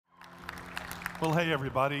Well, hey,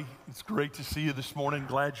 everybody. It's great to see you this morning.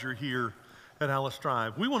 Glad you're here at Alice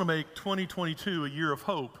Drive. We want to make 2022 a year of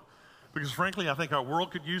hope because, frankly, I think our world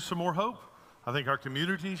could use some more hope. I think our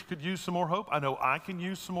communities could use some more hope. I know I can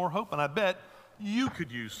use some more hope, and I bet you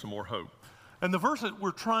could use some more hope. And the verse that we're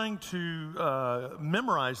trying to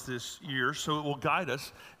memorize this year so it will guide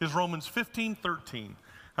us is Romans 15:13.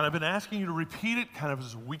 And I've been asking you to repeat it kind of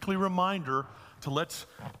as a weekly reminder to let's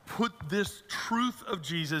put this truth of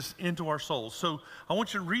Jesus into our souls. So I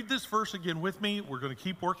want you to read this verse again with me. We're going to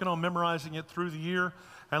keep working on memorizing it through the year.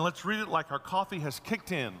 And let's read it like our coffee has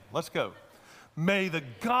kicked in. Let's go. May the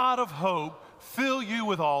God of hope fill you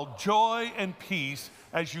with all joy and peace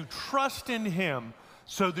as you trust in him,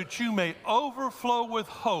 so that you may overflow with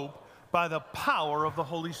hope by the power of the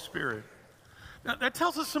Holy Spirit. Now, that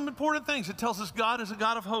tells us some important things. It tells us God is a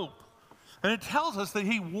God of hope. And it tells us that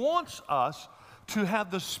he wants us to have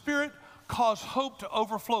the Spirit cause hope to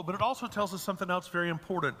overflow. But it also tells us something else very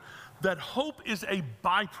important, that hope is a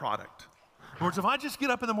byproduct. In other words, if I just get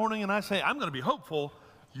up in the morning and I say, I'm going to be hopeful,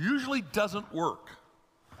 usually doesn't work.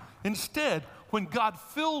 Instead, when God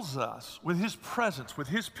fills us with his presence, with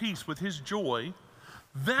his peace, with his joy,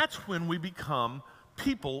 that's when we become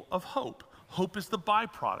people of hope. Hope is the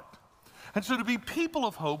byproduct. And so to be people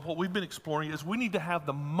of hope, what we've been exploring is we need to have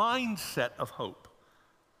the mindset of hope.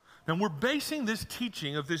 And we're basing this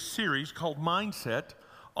teaching of this series called Mindset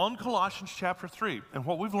on Colossians chapter 3. And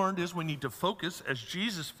what we've learned is we need to focus as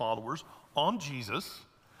Jesus followers on Jesus,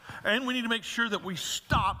 and we need to make sure that we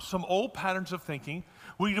stop some old patterns of thinking.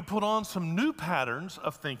 We need to put on some new patterns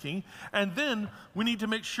of thinking, and then we need to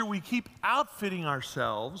make sure we keep outfitting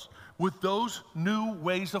ourselves with those new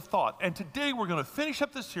ways of thought. And today we're going to finish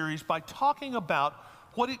up the series by talking about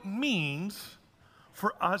what it means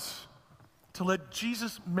for us to let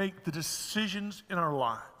Jesus make the decisions in our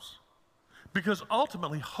lives. Because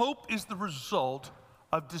ultimately, hope is the result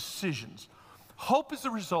of decisions. Hope is the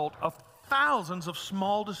result of thousands of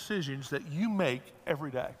small decisions that you make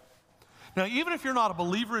every day. Now, even if you're not a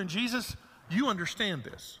believer in Jesus, you understand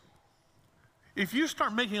this. If you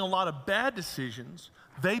start making a lot of bad decisions,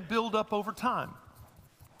 they build up over time.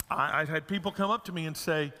 I've had people come up to me and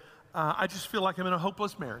say, I just feel like I'm in a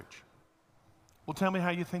hopeless marriage. Well, tell me how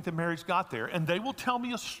you think the marriage got there. And they will tell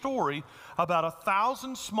me a story about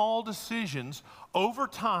 1,000 small decisions over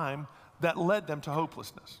time that led them to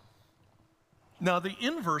hopelessness. Now, the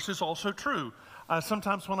inverse is also true.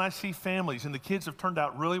 Sometimes when I see families and the kids have turned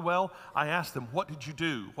out really well, I ask them, what did you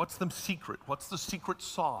do? What's the secret? What's the secret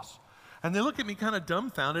sauce? And they look at me kind of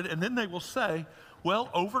dumbfounded, and then they will say, well,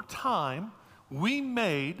 over time, we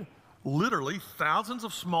made literally thousands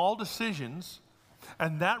of small decisions,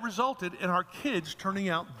 and that resulted in our kids turning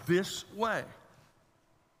out this way.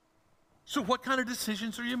 So what kind of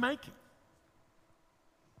decisions are you making?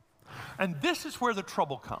 And this is where the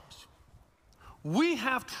trouble comes. We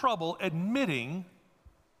have trouble admitting,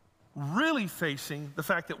 really facing the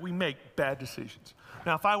fact that we make bad decisions.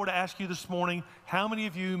 Now, if I were to ask you this morning, how many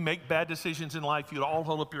of you make bad decisions in life, you'd all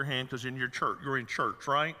hold up your hand because you're in church,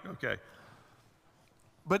 right? Okay.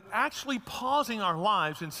 But actually pausing our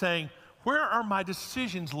lives and saying, where are my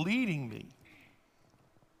decisions leading me?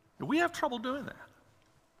 We have trouble doing that.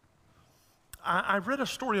 I read a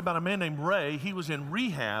story about a man named Ray. He was in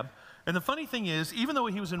rehab. And the funny thing is, even though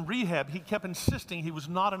he was in rehab, he kept insisting he was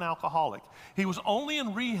not an alcoholic. He was only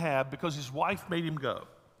in rehab because his wife made him go.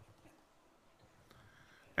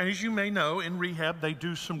 And as you may know, in rehab, they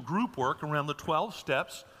do some group work around the 12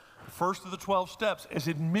 steps. The first of the 12 steps is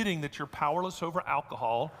admitting that you're powerless over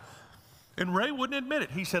alcohol. And Ray wouldn't admit it.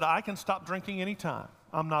 He said, I can stop drinking anytime.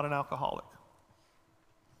 I'm not an alcoholic.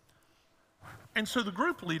 And so the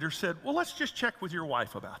group leader said, well, let's just check with your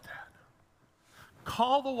wife about that.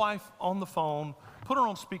 Call the wife on the phone, put her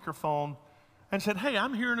on speakerphone, and said, hey,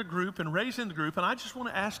 I'm here in a group, and Ray's in the group, and I just want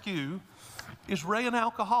to ask you, is Ray an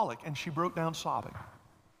alcoholic? And she broke down sobbing.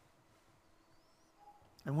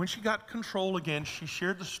 And when she got control again, she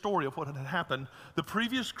shared the story of what had happened the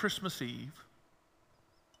previous Christmas Eve,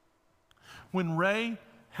 when Ray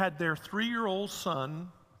had their 3-year-old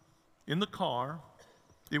son in the car.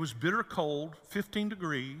 It was bitter cold, 15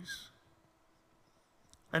 degrees,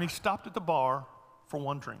 and he stopped at the bar for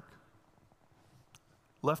one drink.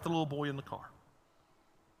 Left the little boy in the car.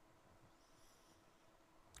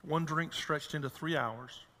 One drink stretched into 3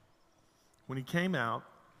 hours. When he came out,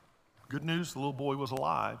 good news, the little boy was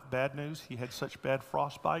alive. Bad news, he had such bad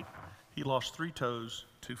frostbite, he lost 3 toes,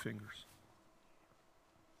 2 fingers.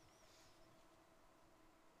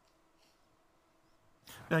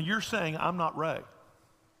 Now you're saying, I'm not Ray.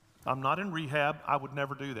 I'm not in rehab. I would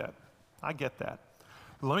never do that. I get that.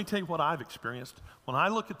 Let me tell you what I've experienced. When I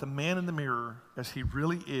look at the man in the mirror as he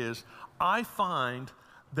really is, I find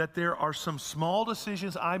that there are some small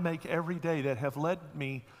decisions I make every day that have led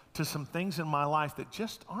me to some things in my life that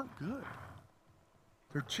just aren't good.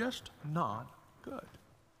 They're just not good.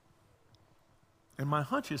 And my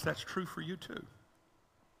hunch is that's true for you too.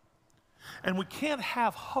 And we can't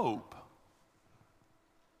have hope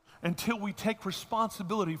until we take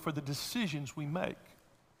responsibility for the decisions we make.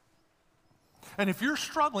 And if you're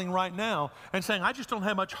struggling right now and saying, I just don't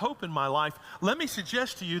have much hope in my life, let me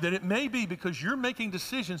suggest to you that it may be because you're making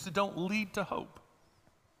decisions that don't lead to hope.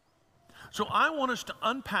 So I want us to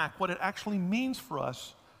unpack what it actually means for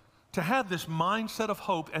us to have this mindset of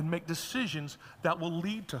hope and make decisions that will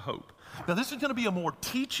lead to hope. Now, this is going to be a more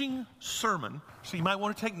teaching sermon, so you might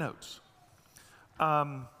want to take notes.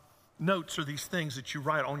 Notes are these things that you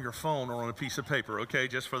write on your phone or on a piece of paper, okay,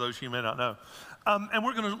 just for those who may not know. And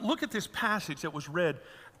we're going to look at this passage that was read,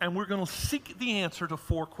 and we're going to seek the answer to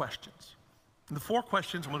 4 questions. And the 4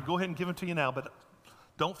 questions, I'm going to go ahead and give them to you now, but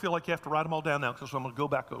don't feel like you have to write them all down now because I'm going to go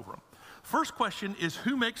back over them. First question is,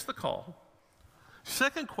 who makes the call?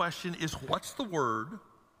 Second question is, what's the word?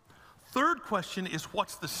 Third question is,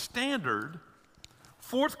 what's the standard?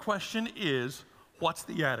 Fourth question is, what's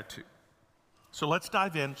the attitude? So let's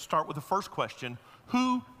dive in, start with the first question,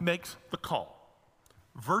 who makes the call?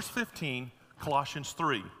 Verse 15, Colossians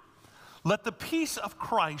 3. Let the peace of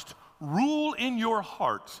Christ rule in your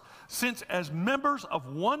hearts, since as members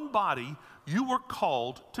of one body you were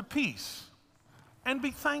called to peace, and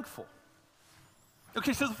be thankful.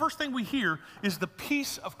 Okay, so the first thing we hear is the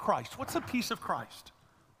peace of Christ. What's the peace of Christ?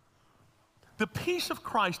 The peace of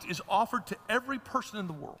Christ is offered to every person in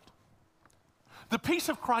the world. The peace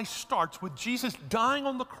of Christ starts with Jesus dying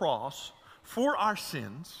on the cross for our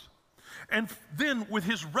sins, and then with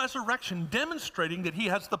his resurrection demonstrating that he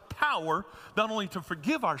has the power not only to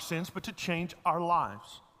forgive our sins, but to change our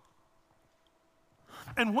lives.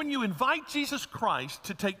 And when you invite Jesus Christ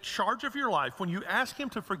to take charge of your life, when you ask him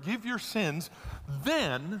to forgive your sins,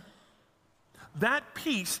 then that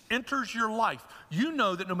peace enters your life. You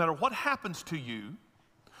know that no matter what happens to you,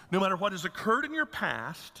 no matter what has occurred in your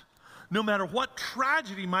past, no matter what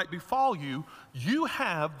tragedy might befall you, you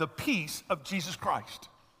have the peace of Jesus Christ.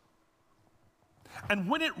 And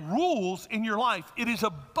when it rules in your life, it is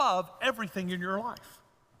above everything in your life.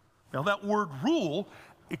 Now that word rule,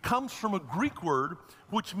 it comes from a Greek word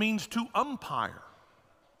which means to umpire,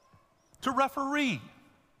 to referee.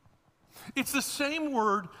 It's the same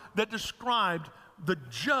word that described the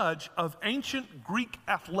judge of ancient Greek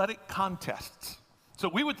athletic contests. So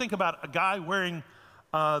we would think about a guy wearing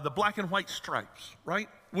the black and white stripes, right,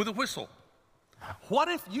 with a whistle. What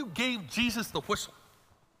if you gave Jesus the whistle?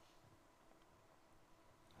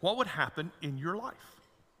 What would happen in your life?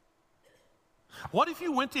 What if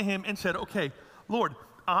you went to him and said, okay, Lord,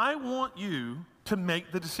 I want you to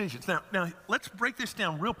make the decisions. Now, let's break this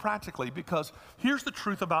down real practically, because here's the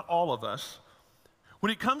truth about all of us.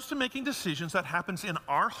 When it comes to making decisions, that happens in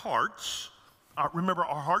our hearts. Remember,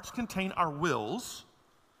 our hearts contain our wills,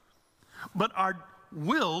 but our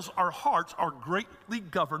wills, our hearts, are greatly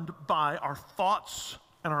governed by our thoughts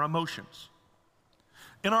and our emotions.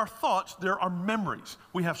 In our thoughts, there are memories.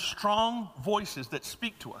 We have strong voices that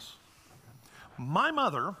speak to us. My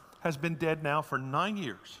mother has been dead now for 9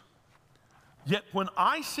 years. Yet when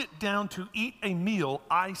I sit down to eat a meal,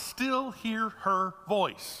 I still hear her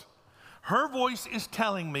voice. Her voice is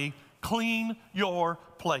telling me, clean your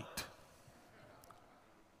plate.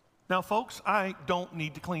 Now, folks, I don't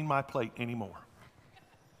need to clean my plate anymore.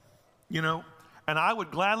 You know, and I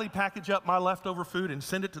would gladly package up my leftover food and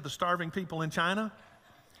send it to the starving people in China,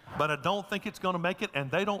 but I don't think it's going to make it,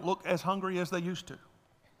 and they don't look as hungry as they used to.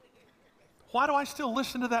 Why do I still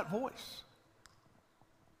listen to that voice?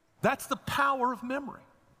 That's the power of memory.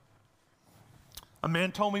 A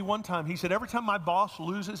man told me one time, he said, every time my boss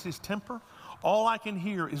loses his temper, all I can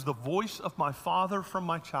hear is the voice of my father from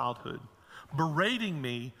my childhood berating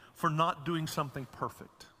me for not doing something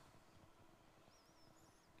perfect.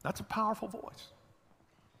 That's a powerful voice.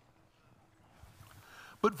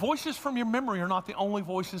 But voices from your memory are not the only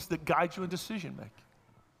voices that guide you in decision making.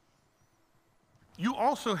 You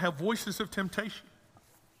also have voices of temptation.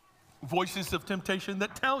 Voices of temptation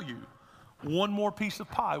that tell you one more piece of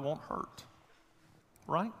pie won't hurt,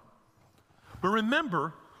 right? But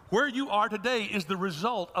remember, where you are today is the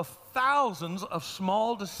result of thousands of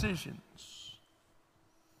small decisions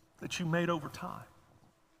that you made over time.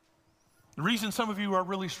 The reason some of you are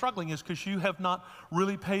really struggling is because you have not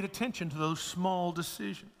really paid attention to those small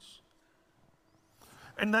decisions.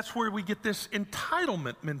 And that's where we get this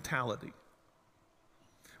entitlement mentality.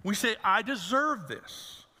 We say, I deserve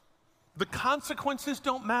this. The consequences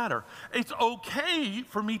don't matter. It's okay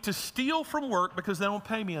for me to steal from work because they don't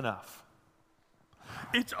pay me enough.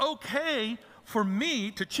 It's okay for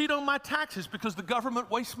me to cheat on my taxes because the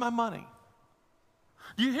government wastes my money.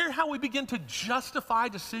 Do you hear how we begin to justify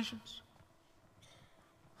decisions?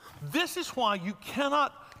 This is why you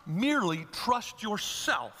cannot merely trust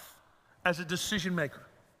yourself as a decision maker.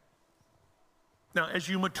 Now, as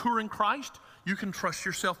you mature in Christ, you can trust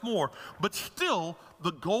yourself more. But still,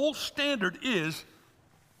 the gold standard is,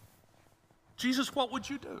 Jesus, what would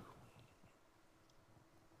you do?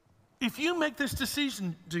 If you make this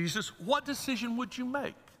decision, Jesus, what decision would you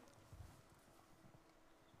make?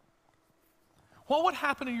 What would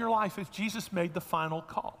happen in your life if Jesus made the final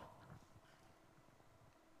call?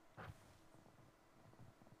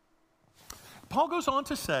 Paul goes on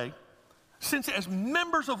to say, since as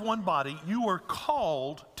members of one body, you are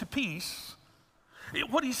called to peace,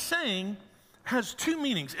 what he's saying has two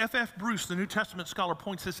meanings. F.F. Bruce, the New Testament scholar,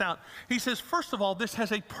 points this out. He says, first of all, this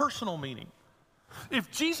has a personal meaning. If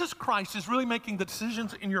Jesus Christ is really making the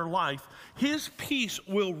decisions in your life, his peace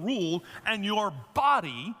will rule, and your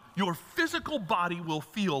body, your physical body, will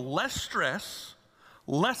feel less stress,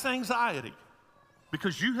 less anxiety,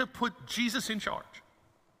 because you have put Jesus in charge.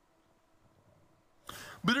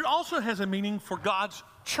 But it also has a meaning for God's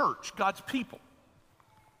church, God's people,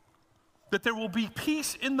 that there will be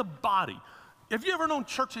peace in the body. Have you ever known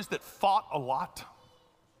churches that fought a lot?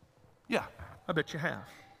 Yeah, I bet you have.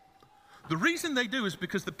 The reason they do is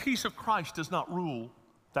because the peace of Christ does not rule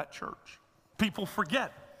that church. People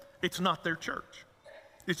forget it's not their church.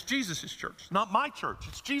 It's Jesus' church, not my church.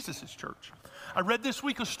 It's Jesus' church. I read this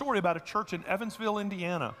week a story about a church in Evansville,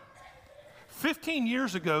 Indiana. 15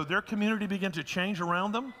 years ago, their community began to change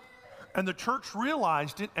around them, and the church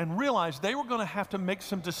realized it and realized they were going to have to make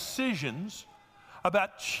some decisions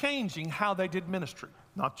about changing how they did ministry.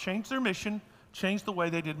 Not change their mission, change the way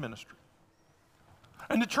they did ministry.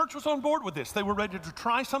 And the church was on board with this. They were ready to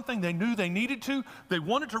try something. They knew they needed to. They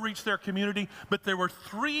wanted to reach their community, but there were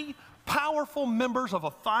 3 powerful members of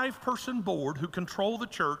a 5-person board who control the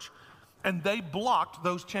church, and they blocked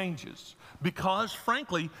those changes because,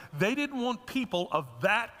 frankly, they didn't want people of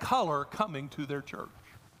that color coming to their church.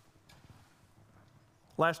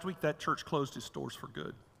 Last week, that church closed its doors for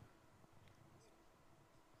good.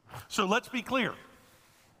 So let's be clear.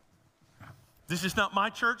 This is not my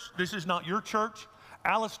church. This is not your church.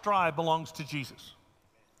 Alice Drive belongs to Jesus.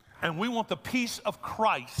 And we want the peace of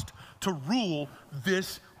Christ to rule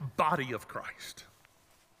this body of Christ.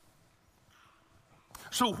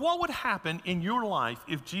 So what would happen in your life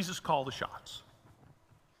if Jesus called the shots?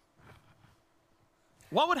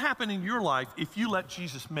 What would happen in your life if you let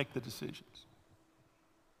Jesus make the decisions?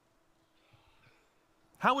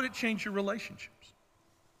 How would it change your relationships?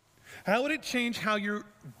 How would it change how you're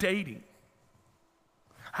dating?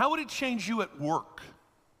 How would it change you at work?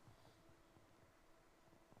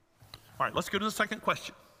 All right, let's go to the second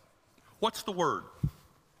question. What's the word?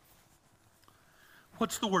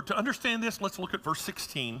 What's the word? To understand this, let's look at verse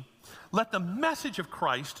 16. Let the message of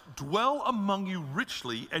Christ dwell among you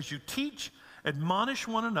richly as you teach, admonish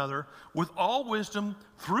one another with all wisdom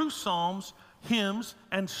through psalms, hymns,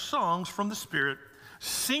 and songs from the Spirit,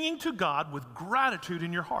 singing to God with gratitude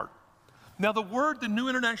in your heart. Now, the word the New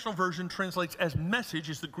International Version translates as message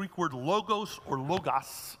is the Greek word logos or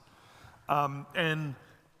logos. And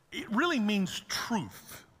it really means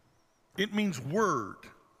truth. It means word.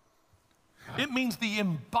 It means the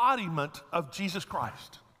embodiment of Jesus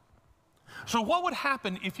Christ. So what would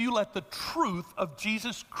happen if you let the truth of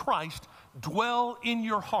Jesus Christ dwell in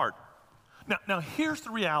your heart? Now here's the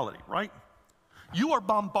reality, right? You are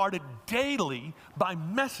bombarded daily by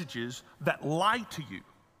messages that lie to you.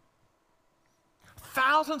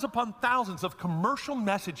 Thousands upon thousands of commercial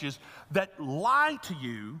messages that lie to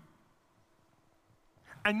you,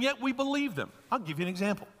 and yet we believe them. I'll give you an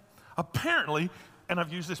example. Apparently, and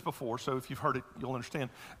I've used this before, so if you've heard it, you'll understand.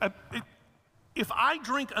 If I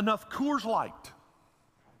drink enough Coors Light,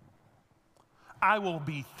 I will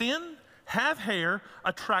be thin, have hair,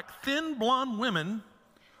 attract thin blonde women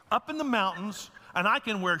up in the mountains, and I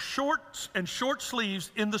can wear shorts and short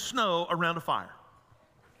sleeves in the snow around a fire.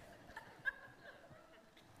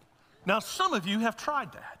 Now, some of you have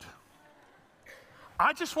tried that.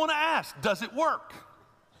 I just want to ask, does it work?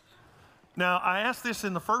 Now, I asked this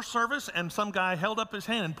in the first service, and some guy held up his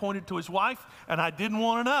hand and pointed to his wife, and I didn't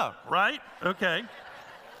want to know, right? Okay.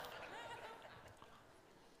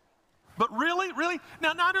 But really?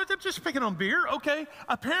 Now, not just picking on beer, okay?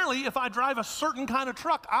 Apparently, if I drive a certain kind of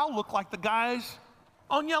truck, I'll look like the guys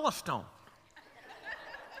on Yellowstone.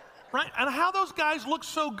 right? And how those guys look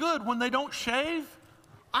so good when they don't shave,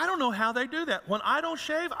 I don't know how they do that. When I don't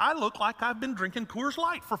shave, I look like I've been drinking Coors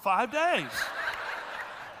Light for 5 days.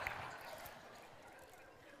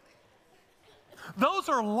 Those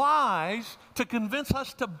are lies to convince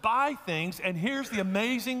us to buy things, and here's the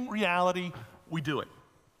amazing reality: we do it.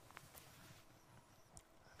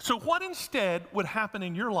 So what instead would happen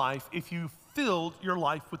in your life if you filled your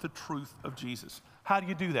life with the truth of Jesus? How do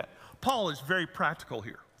you do that? Paul is very practical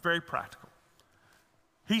here, very practical.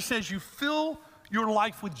 He says you fill your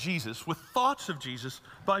life with Jesus, with thoughts of Jesus,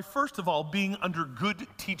 by first of all being under good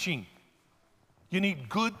teaching. You need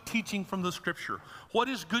good teaching from the Scripture. What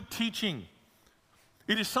is good teaching?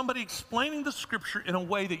 It is somebody explaining the Scripture in a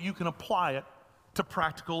way that you can apply it to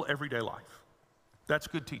practical everyday life. That's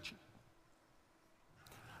good teaching.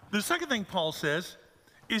 The second thing Paul says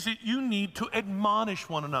is that you need to admonish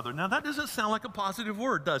one another. Now, that doesn't sound like a positive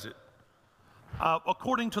word, does it?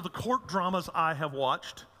 According to the court dramas I have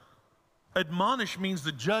watched, admonish means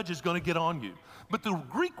the judge is going to get on you. But the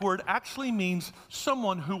Greek word actually means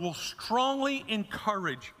someone who will strongly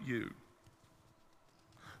encourage you.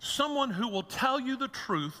 Someone who will tell you the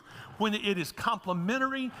truth when it is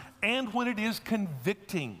complimentary and when it is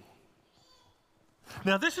convicting.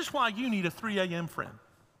 Now, this is why you need a 3 a.m. friend.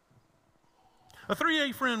 A 3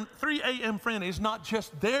 a.m. friend is not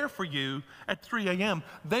just there for you at 3 a.m.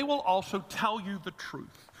 They will also tell you the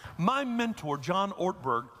truth. My mentor, John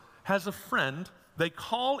Ortberg, has a friend. They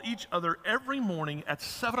call each other every morning at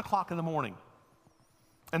 7 o'clock in the morning,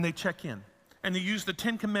 and they check in, and they use the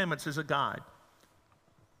 10 Commandments as a guide.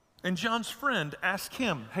 And John's friend asked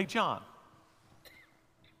him, "Hey, John,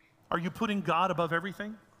 are you putting God above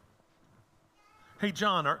everything? Hey,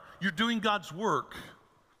 John, you're doing God's work,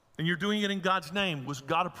 and you're doing it in God's name. Would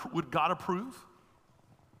God approve?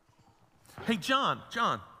 Hey, John,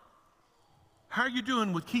 how are you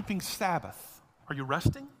doing with keeping Sabbath? Are you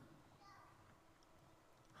resting?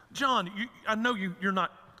 John, I know you're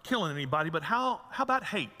not killing anybody, but how about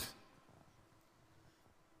hate?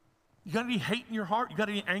 You got any hate in your heart? You got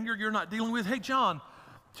any anger you're not dealing with? Hey, John,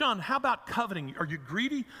 how about coveting? Are you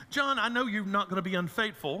greedy? John, I know you're not going to be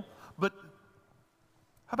unfaithful, but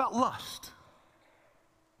how about lust?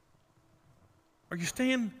 Are you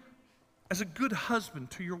staying as a good husband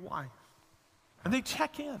to your wife?" And they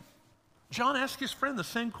check in. John asked his friend the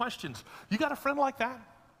same questions. You got a friend like that?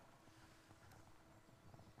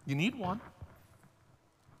 You need one.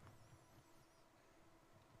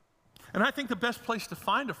 And I think the best place to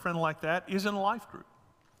find a friend like that is in a life group.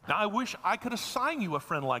 Now, I wish I could assign you a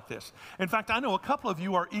friend like this. In fact, I know a couple of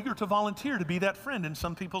you are eager to volunteer to be that friend in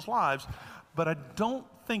some people's lives, but I don't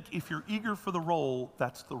think if you're eager for the role,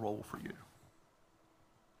 that's the role for you.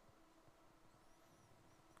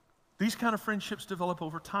 These kind of friendships develop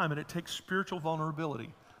over time, and it takes spiritual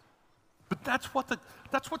vulnerability. But that's what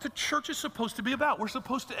the church is supposed to be about. We're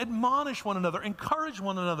supposed to admonish one another, encourage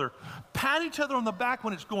one another, pat each other on the back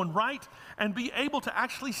when it's going right, and be able to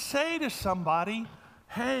actually say to somebody,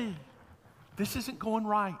 "Hey, this isn't going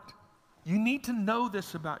right. You need to know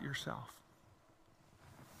this about yourself."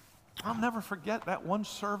 I'll never forget that one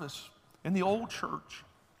service in the old church.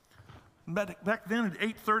 Back then at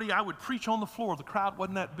 8:30, I would preach on the floor. The crowd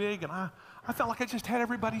wasn't that big, and I felt like I just had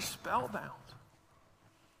everybody spellbound.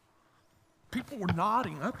 People were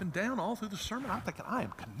nodding up and down all through the sermon. I'm thinking, I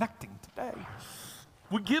am connecting today.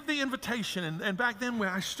 We give the invitation, and back then when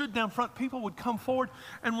I stood down front, people would come forward,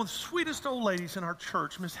 and one of the sweetest old ladies in our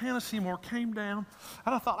church, Miss Hannah Seymour, came down,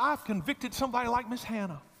 and I thought, I've convicted somebody like Miss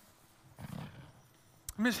Hannah.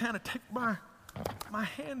 Miss Hannah took my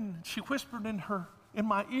hand, and she whispered in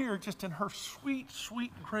my ear, just in her sweet,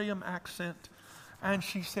 sweet Graham accent, and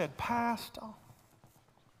she said, "Pastor,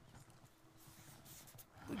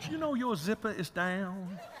 did you know your zipper is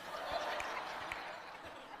down?"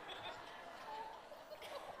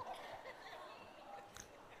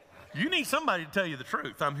 You need somebody to tell you the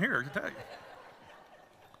truth. I'm here to tell you.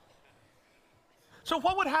 So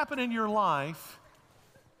what would happen in your life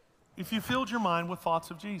if you filled your mind with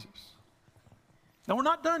thoughts of Jesus? Now, we're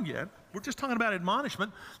not done yet. We're just talking about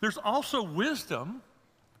admonishment. There's also wisdom.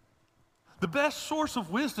 The best source of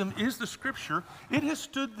wisdom is the Scripture. It has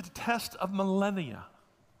stood the test of millennia.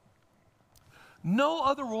 No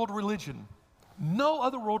other world religion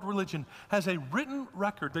has a written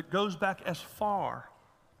record that goes back as far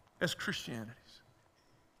as Christianity's.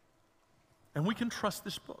 And we can trust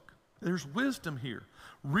this book. There's wisdom here.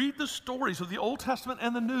 Read the stories of the Old Testament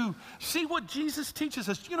and the New. See what Jesus teaches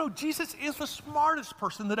us. You know, Jesus is the smartest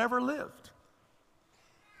person that ever lived.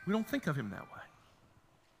 We don't think of him that way.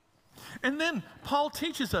 And then Paul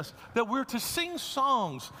teaches us that we're to sing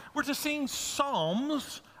songs. We're to sing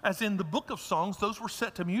psalms as in the book of songs. Those were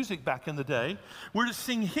set to music back in the day. We're to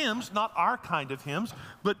sing hymns, not our kind of hymns,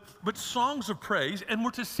 but songs of praise, and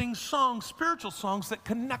we're to sing songs, spiritual songs that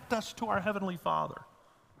connect us to our Heavenly Father.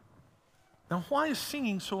 Now, why is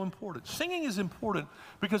singing so important? Singing is important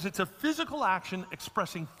because it's a physical action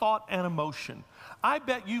expressing thought and emotion. I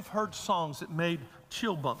bet you've heard songs that made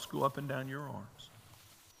chill bumps go up and down your arms.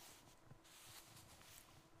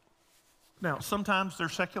 Now, sometimes they're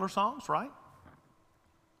secular songs, right?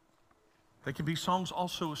 They can be songs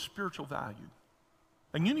also of spiritual value.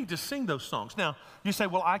 And you need to sing those songs. Now, you say,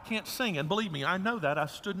 well, I can't sing. And believe me, I know that. I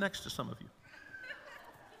stood next to some of you.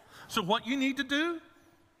 So what you need to do,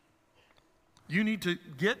 you need to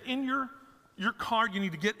get in your car. You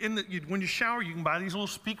need to get in when you shower, you can buy these little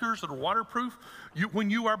speakers that are waterproof. When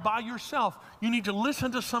you are by yourself, you need to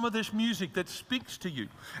listen to some of this music that speaks to you.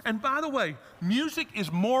 And by the way, music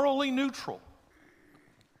is morally neutral.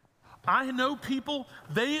 I know people,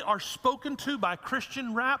 they are spoken to by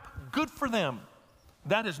Christian rap. Good for them.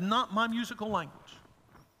 That is not my musical language.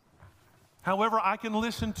 However, I can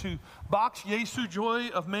listen to Bach's Jesu Joy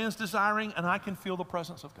of Man's Desiring, and I can feel the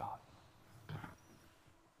presence of God.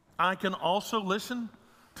 I can also listen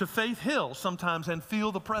to Faith Hill sometimes and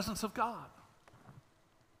feel the presence of God.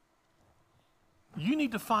 You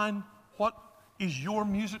need to find what is your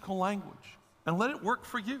musical language and let it work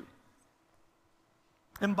for you.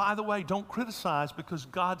 And by the way, don't criticize because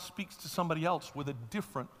God speaks to somebody else with a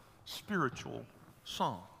different spiritual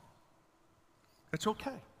song. It's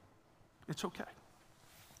okay. It's okay.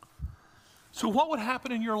 So what would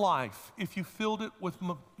happen in your life if you filled it with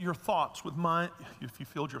your thoughts with if you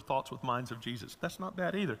filled your thoughts with minds of Jesus? That's not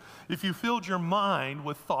bad either. If you filled your mind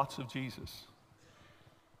with thoughts of Jesus.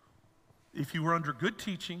 If you were under good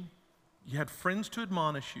teaching, you had friends to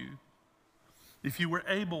admonish you, if you were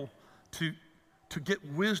able to get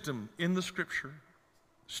wisdom in the Scripture,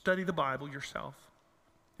 study the Bible yourself,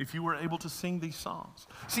 if you were able to sing these songs.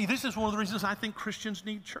 See, this is one of the reasons I think Christians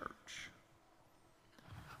need church.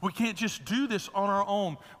 We can't just do this on our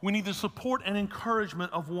own. We need the support and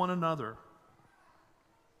encouragement of one another.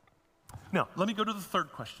 Now, let me go to the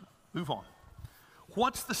third question. Move on.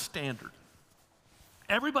 What's the standard?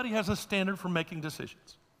 Everybody has a standard for making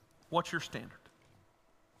decisions. What's your standard?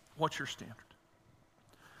 What's your standard?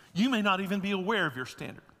 You may not even be aware of your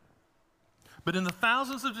standard. But in the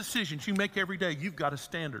thousands of decisions you make every day, you've got a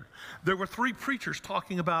standard. There were 3 preachers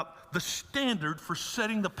talking about the standard for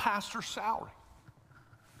setting the pastor's salary.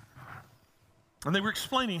 And they were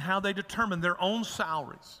explaining how they determine their own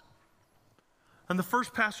salaries. And the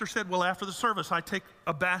first pastor said, well, after the service, I take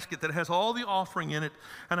a basket that has all the offering in it,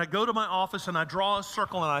 and I go to my office and I draw a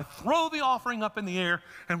circle and I throw the offering up in the air,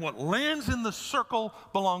 and what lands in the circle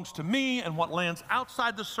belongs to me, and what lands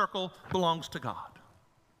outside the circle belongs to God.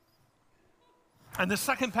 And the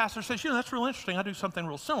second pastor says, that's real interesting. I do something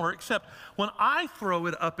real similar, except when I throw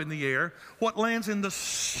it up in the air, what lands in the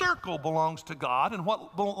circle belongs to God, and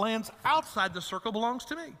what lands outside the circle belongs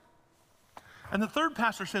to me. And the third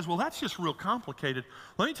pastor says, well, that's just real complicated.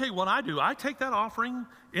 Let me tell you what I do. I take that offering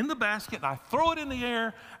in the basket, and I throw it in the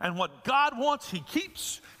air, and what God wants, he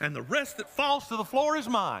keeps, and the rest that falls to the floor is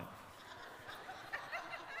mine.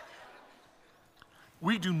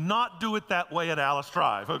 We do not do it that way at Alice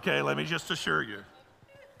Drive, okay? Let me just assure you.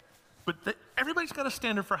 But everybody's got a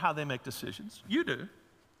standard for how they make decisions. You do.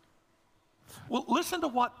 Well, listen to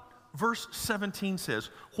what verse 17 says.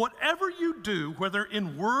 Whatever you do, whether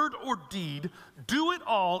in word or deed, do it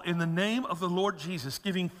all in the name of the Lord Jesus,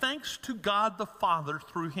 giving thanks to God the Father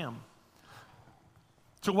through him.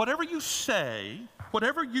 So whatever you say,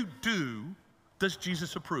 whatever you do, does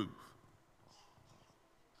Jesus approve?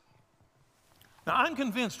 Now, I'm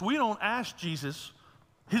convinced we don't ask Jesus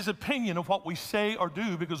his opinion of what we say or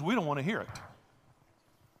do because we don't want to hear it.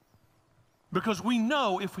 Because we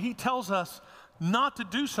know if he tells us not to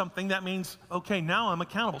do something, that means, okay, now I'm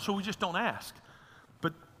accountable. So we just don't ask.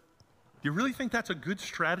 But do you really think that's a good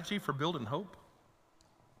strategy for building hope?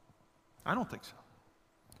 I don't think so.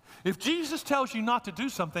 If Jesus tells you not to do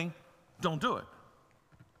something, don't do it.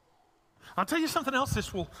 I'll tell you something else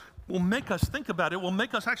this will make us think about. It will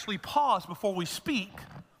make us actually pause before we speak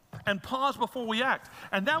and pause before we act.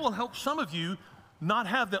 And that will help some of you not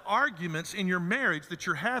have the arguments in your marriage that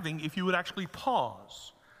you're having if you would actually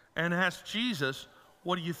pause and ask Jesus,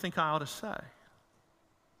 what do you think I ought to say?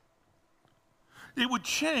 It would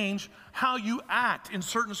change how you act in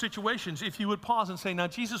certain situations if you would pause and say, now,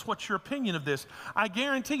 Jesus, what's your opinion of this? I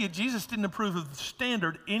guarantee you, Jesus didn't approve of the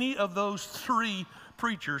standard any of those 3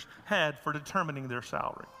 preachers had for determining their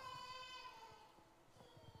salary.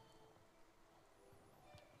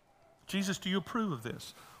 Jesus, do you approve of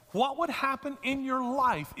this? What would happen in your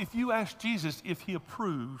life if you asked Jesus if he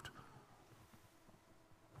approved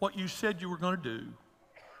what you said you were going to do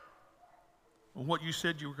and what you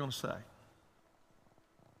said you were going to say?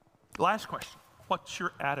 Last question. What's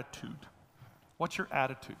your attitude? What's your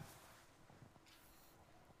attitude?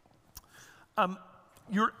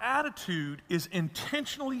 Your attitude is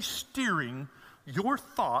intentionally steering your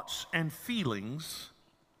thoughts and feelings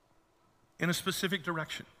in a specific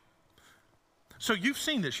direction. So you've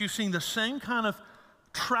seen this. You've seen the same kind of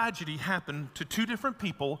tragedy happen to two different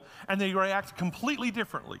people, and they react completely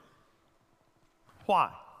differently.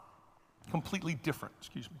 Why? Completely different,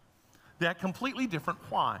 excuse me. They act completely different.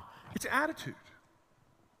 Why? It's attitude.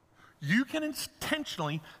 You can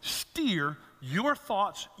intentionally steer your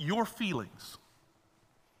thoughts, your feelings.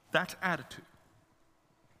 That's attitude.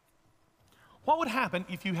 What would happen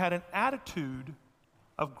if you had an attitude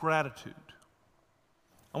of gratitude?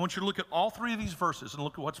 I want you to look at all three of these verses and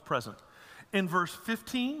look at what's present. In verse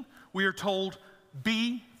 15, we are told,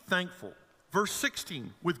 be thankful. Verse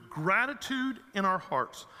 16, with gratitude in our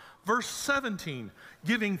hearts. Verse 17,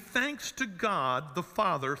 giving thanks to God the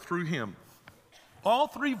Father through him. All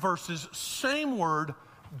three verses, same word,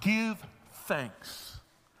 give thanks.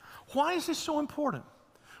 Why is this so important?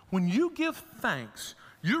 When you give thanks,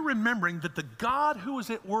 you're remembering that the God who is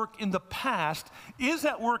at work in the past is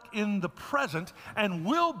at work in the present and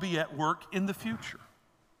will be at work in the future.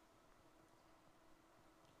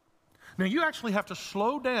 Now, you actually have to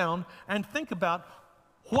slow down and think about,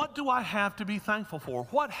 what do I have to be thankful for?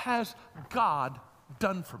 What has God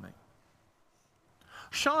done for me?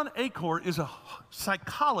 Sean Achor is a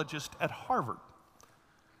psychologist at Harvard,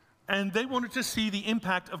 and they wanted to see the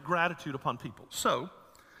impact of gratitude upon people. So,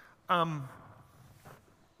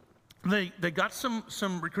 they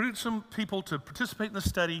recruited some people to participate in the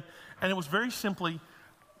study, and it was very simply,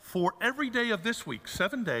 for every day of this week,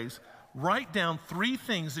 7 days, write down 3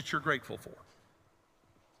 things that you're grateful for.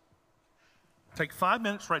 Take 5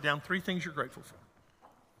 minutes, write down 3 things you're grateful for.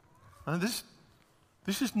 And this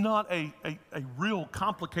is not a real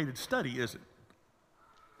complicated study, is it?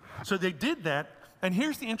 So they did that, and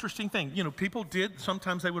here's the interesting thing. You know, people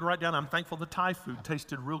sometimes they would write down, I'm thankful the Thai food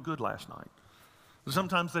tasted real good last night.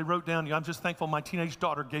 Sometimes they wrote down, I'm just thankful my teenage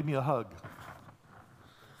daughter gave me a hug.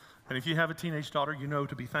 And if you have a teenage daughter, you know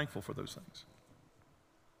to be thankful for those things.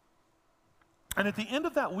 And at the end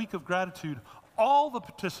of that week of gratitude, all the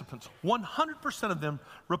participants, 100% of them,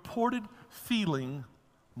 reported feeling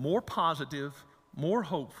more positive, more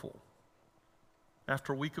hopeful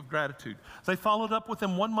after a week of gratitude. They followed up with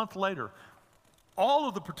them 1 month later. All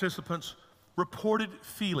of the participants reported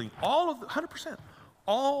feeling, 100%,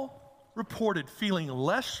 all reported feeling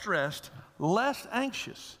less stressed, less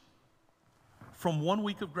anxious from 1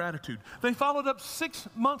 week of gratitude. They followed up 6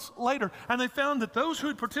 months later, and they found that those who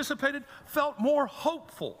had participated felt more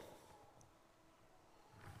hopeful.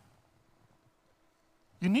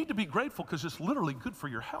 You need to be grateful because it's literally good for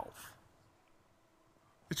your health.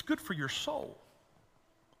 It's good for your soul.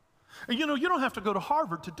 And you know, you don't have to go to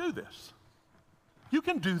Harvard to do this. You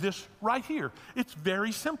can do this right here. It's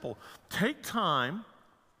very simple. Take time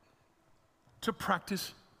to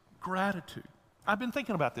practice gratitude. I've been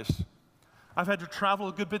thinking about this. I've had to travel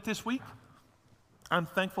a good bit this week. I'm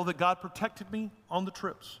thankful that God protected me on the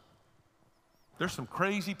trips. There's some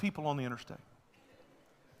crazy people on the interstate.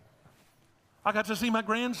 I got to see my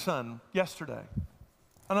grandson yesterday,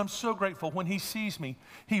 and I'm so grateful. When he sees me,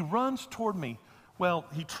 he runs toward me. Well,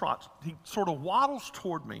 he trots. He sort of waddles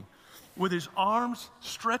toward me with his arms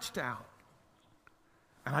stretched out.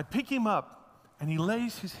 And I pick him up, and he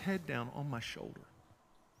lays his head down on my shoulder.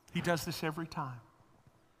 He does this every time.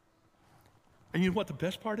 And you know what the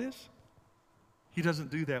best part is? He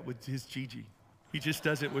doesn't do that with his Gigi. He just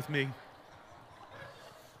does it with me.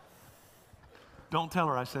 Don't tell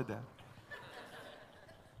her I said that.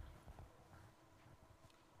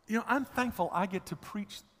 You know, I'm thankful I get to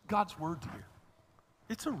preach God's word to you.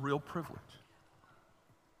 It's a real privilege.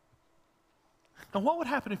 Now, what would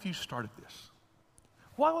happen if you started this?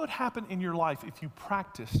 What would happen in your life if you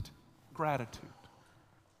practiced gratitude?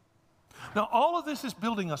 Now, all of this is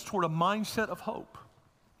building us toward a mindset of hope,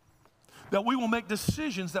 that we will make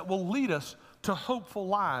decisions that will lead us to hopeful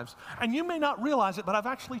lives. And you may not realize it, but I've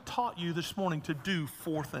actually taught you this morning to do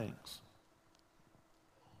 4 things.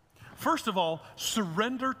 First of all,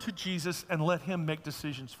 surrender to Jesus and let him make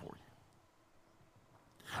decisions for you.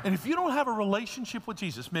 And if you don't have a relationship with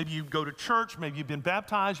Jesus, maybe you go to church, maybe you've been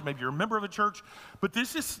baptized, maybe you're a member of a church, but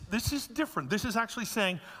this is different. This is actually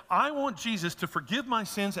saying, I want Jesus to forgive my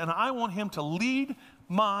sins and I want him to lead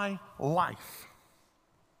my life.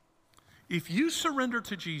 If you surrender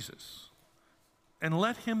to Jesus and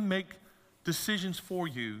let him make decisions for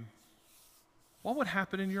you, what would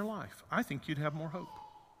happen in your life? I think you'd have more hope.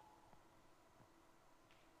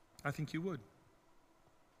 I think you would.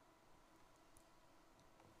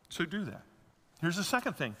 So do that. Here's the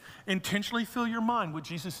second thing. Intentionally fill your mind with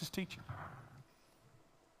Jesus' teaching.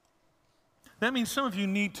 That means some of you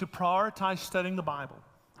need to prioritize studying the Bible.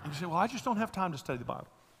 And you say, well, I just don't have time to study the Bible.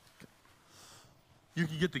 Okay. You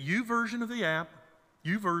can get the U version of the app,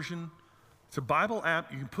 U version. It's a Bible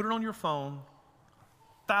app. You can put it on your phone.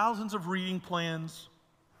 Thousands of reading plans.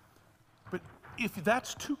 But if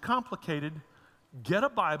that's too complicated, get a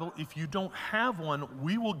Bible. If you don't have one,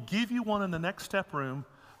 we will give you one in the next step room.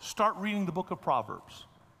 Start reading the book of Proverbs.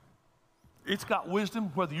 It's got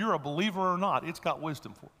wisdom, whether you're a believer or not, it's got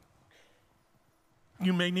wisdom for you.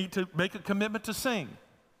 You may need to make a commitment to sing.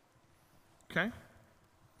 Okay?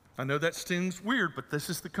 I know that seems weird, but this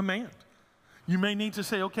is the command. You may need to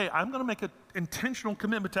say, okay, I'm going to make an intentional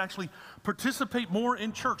commitment to actually participate more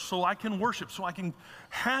in church so I can worship, so I can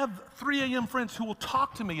have 3 a.m. friends who will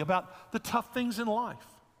talk to me about the tough things in life.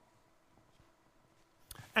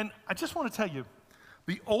 And I just want to tell you,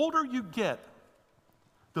 the older you get,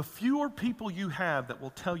 the fewer people you have that will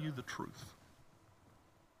tell you the truth.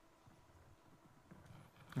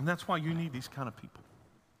 And that's why you need these kind of people.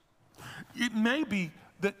 It may be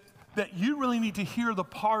that you really need to hear the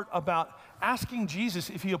part about asking Jesus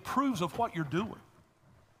if he approves of what you're doing.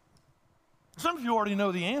 Some of you already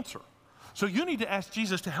know the answer. So you need to ask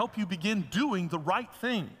Jesus to help you begin doing the right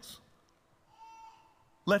things.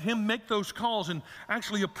 Let him make those calls and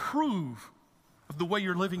actually approve of the way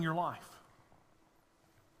you're living your life.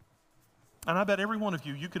 And I bet every one of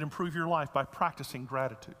you, you could improve your life by practicing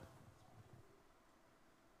gratitude.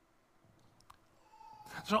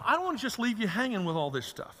 So I don't want to just leave you hanging with all this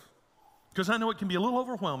stuff, because I know it can be a little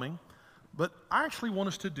overwhelming, but I actually want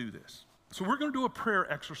us to do this. So we're going to do a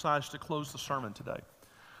prayer exercise to close the sermon today.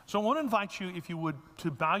 So I want to invite you, if you would,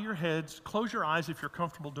 to bow your heads, close your eyes if you're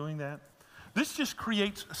comfortable doing that. This just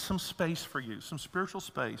creates some space for you, some spiritual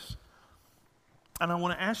space. And I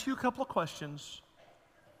want to ask you a couple of questions,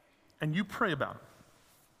 and you pray about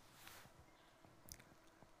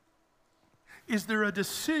it. Is there a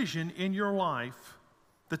decision in your life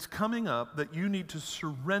that's coming up that you need to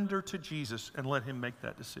surrender to Jesus and let him make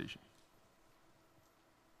that decision?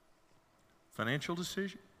 Financial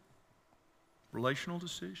decision? Relational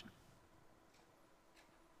decision?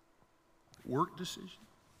 Work decision?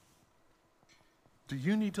 Do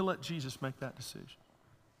you need to let Jesus make that decision?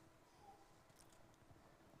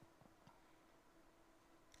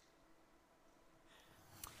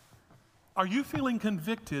 Are you feeling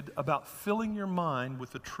convicted about filling your mind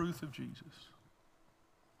with the truth of Jesus?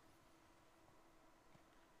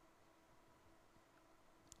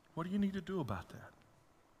 What do you need to do about that?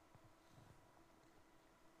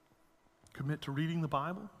 Commit to reading the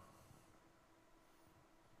Bible?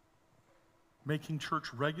 Making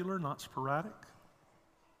church regular, not sporadic?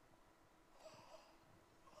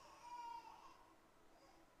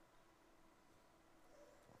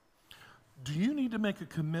 Do you need to make a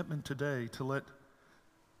commitment today to let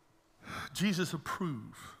Jesus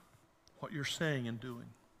approve what you're saying and doing?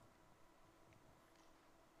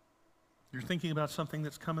 You're thinking about something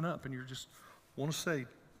that's coming up and you just want to say,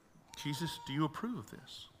 Jesus, do you approve of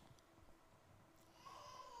this?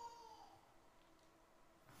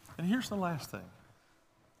 And here's the last thing.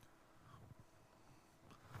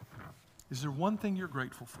 Is there one thing you're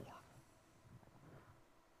grateful for?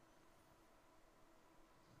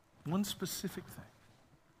 One specific thing.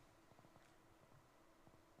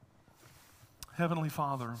 Heavenly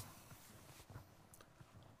Father,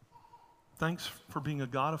 thanks for being a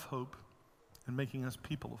God of hope and making us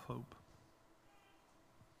people of hope.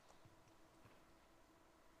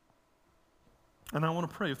 And I want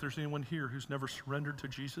to pray if there's anyone here who's never surrendered to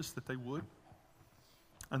Jesus, that they would.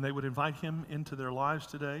 And they would invite him into their lives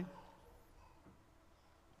today.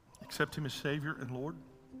 Accept him as Savior and Lord.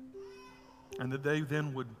 And that they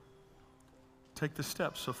then would take the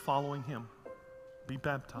steps of following him. Be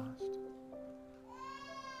baptized.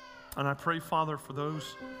 And I pray, Father, for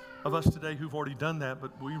those of us today who've already done that,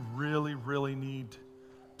 but we really, really need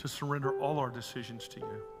to surrender all our decisions to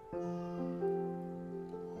you.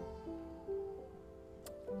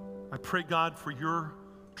 I pray, God, for your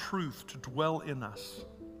truth to dwell in us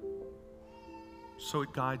so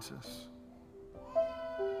it guides us.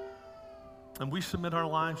 And we submit our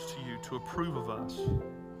lives to you to approve of us.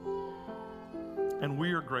 And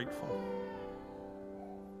we are grateful.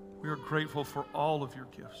 We are grateful for all of your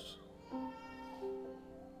gifts.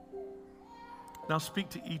 Now speak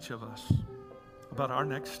to each of us about our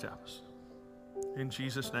next steps. In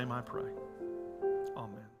Jesus' name I pray.